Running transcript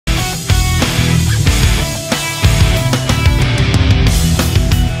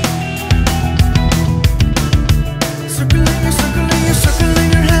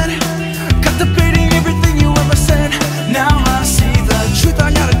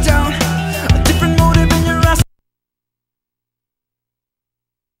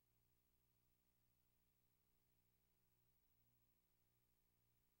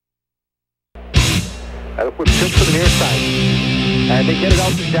That'll put trips to the near side. And they get it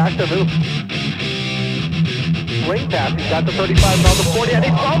out to Jacksonville. Swing pass, he's got the 35, now the 40, and he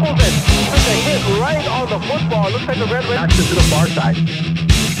fumbles it. It's a hit right on the football. It looks like the red access to the far side.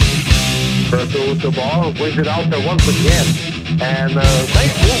 Purcell with the ball, wins it out there once again. And nice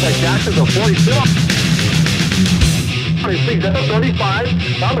move by Jacksonville, 42. He sees at the 35,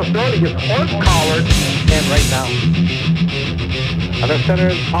 down the 30, gets horse collared, and right now. Under center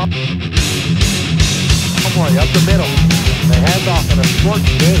is Parr. Up the middle. The handoff and a short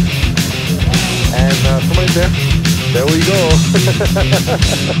spin. And somebody there. There we go.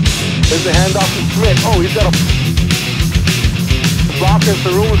 There's the handoff to Smith. Oh, he's got a block in the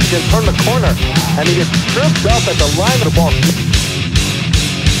room. He can turn the corner. And he gets tripped up at the line of the ball.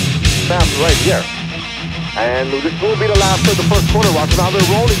 Snaps right here. And this will be the last of the first quarter. Watch now they're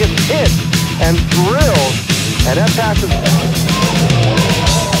rolling. He gets hit and drilled. And that pass is...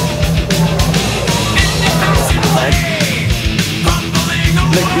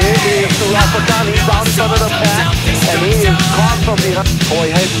 McGee is to Rafakan, he's down in front of the pack, and he is caught from behind. Boy,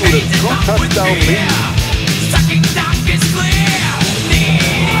 head to the true touchdown lead.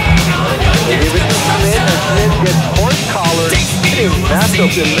 They give it to Smith, and Smith gets horse collared, hitting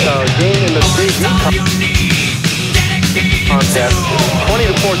matchup in game in the JV contest.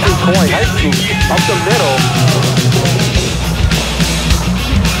 20-14 Coy High School, up the middle.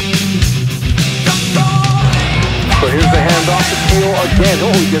 So here's the handoff to Keel again.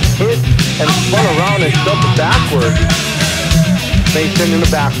 Oh, he gets hit and spun around and jumped backwards. Mason in the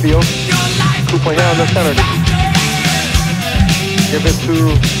backfield. 2-point hit on the center. Give it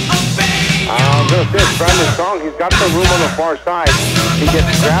to, I'm going to say it's Brandon Strong. He's got the room on the far side. He gets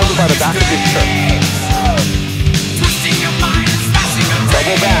grabbed by the back of his shirt.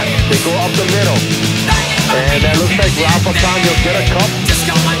 Double back. They go up the middle. And that looks like Rafakan. He'll get a cup.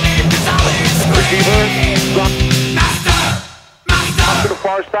 Receiver. To the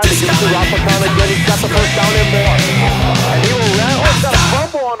far side, they give it to Rafakan again. He's got the first down and more. And he will run. Oh, he's got a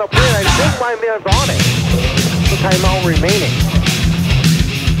fumble on the play. I think my man's on it. The timeout remaining.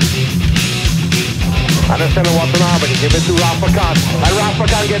 Under center, Watanabe. Give it to Rafakan. And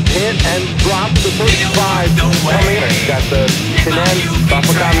Rafakan gets hit and drops to 35. He's got the Sinan,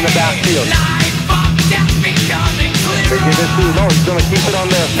 Rafakan in the backfield. They give it to, no, he's going to keep it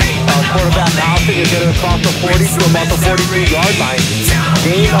on the quarterback option. He'll get it across the 40 to about the 43-yard line.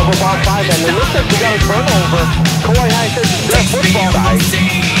 Gain of about 5, and it looks like we got a turnover. Kauai High says their football guys.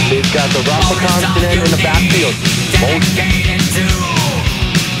 They've got the Rafakan in the backfield.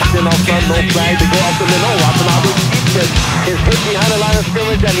 In off front, no flag. They go up the middle. Watanabe keeps it. His hit behind the line of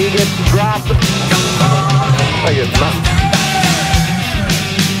scrimmage, and he gets dropped. I guess not.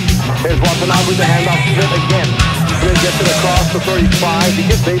 Here's Watanabe, the handoff Smith again. Smith gets it across the 35.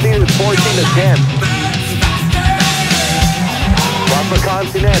 They lead it 14-10. Rafakan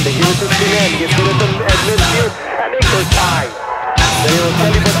Sinan, they give it to Sinan. Gets it at midfield, and they go tie. They will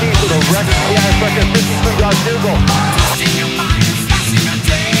Kelly Batiste with a record 52-yard field goal.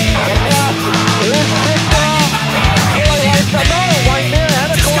 Here's picked off. Kauai High, another right there,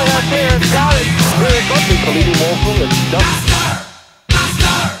 and a Kauai High there, and got it. Here's something, Khalidi Mosul, and dumped.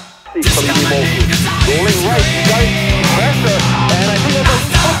 Rolling right, got pressure, and I think that's a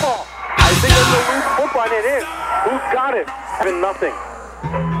loose football. I think that's a loose football, and it is. Who's got it? Having nothing.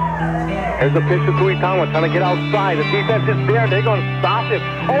 There's the pitch to Tuitama, trying to get outside. The defense is there, they're going to stop him.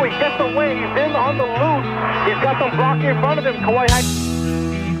 Oh, he gets away, he's in on the loose. He's got them blocking in front of him. Kauai High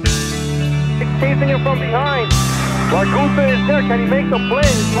chasing him from behind. Ragusa is there, can he make the play?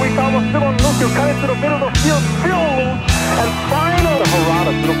 Tuitama still on loose, he'll cut it to the middle of the field, still loose. And finally,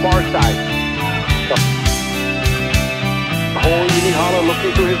 Harada to the far side. Inihara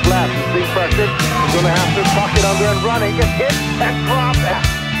looking to his left. He's being pressured. He's going to have to tuck it under and run. He gets hit and dropped.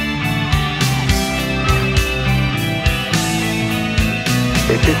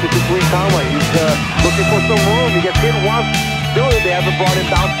 They pitch it to Tuitama. He's looking for some room. He gets hit once. Still, they haven't brought him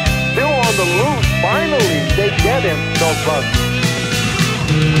down. Still on the loose. Finally, they get him. No bust.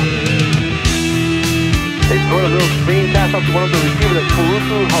 They throw a little screen pass up to one of the receivers, that's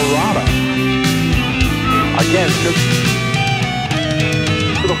Furutu Harada. Again, to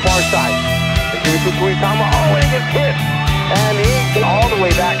the far side. They give it to Tuitama. Oh, and he gets hit. And he's all the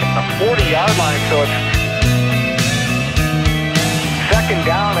way back at the 40-yard line, so it's second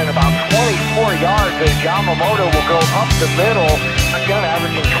down and about 24 yards as Yamamoto will go up the middle, again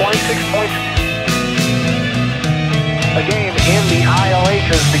averaging 26 points a game in the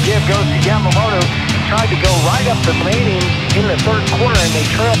ILH as the give goes to Yamamoto. Tried to go right up the lane in the third quarter, and they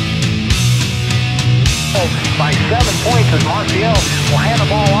trailed by 7 points as Marcial will hand the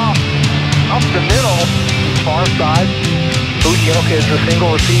ball off up the middle, far side. Lihuel is the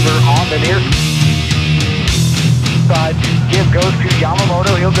single receiver on the near side. Give goes to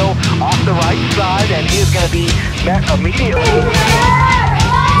Yamamoto. He'll go off the right side, and he is going to be met immediately.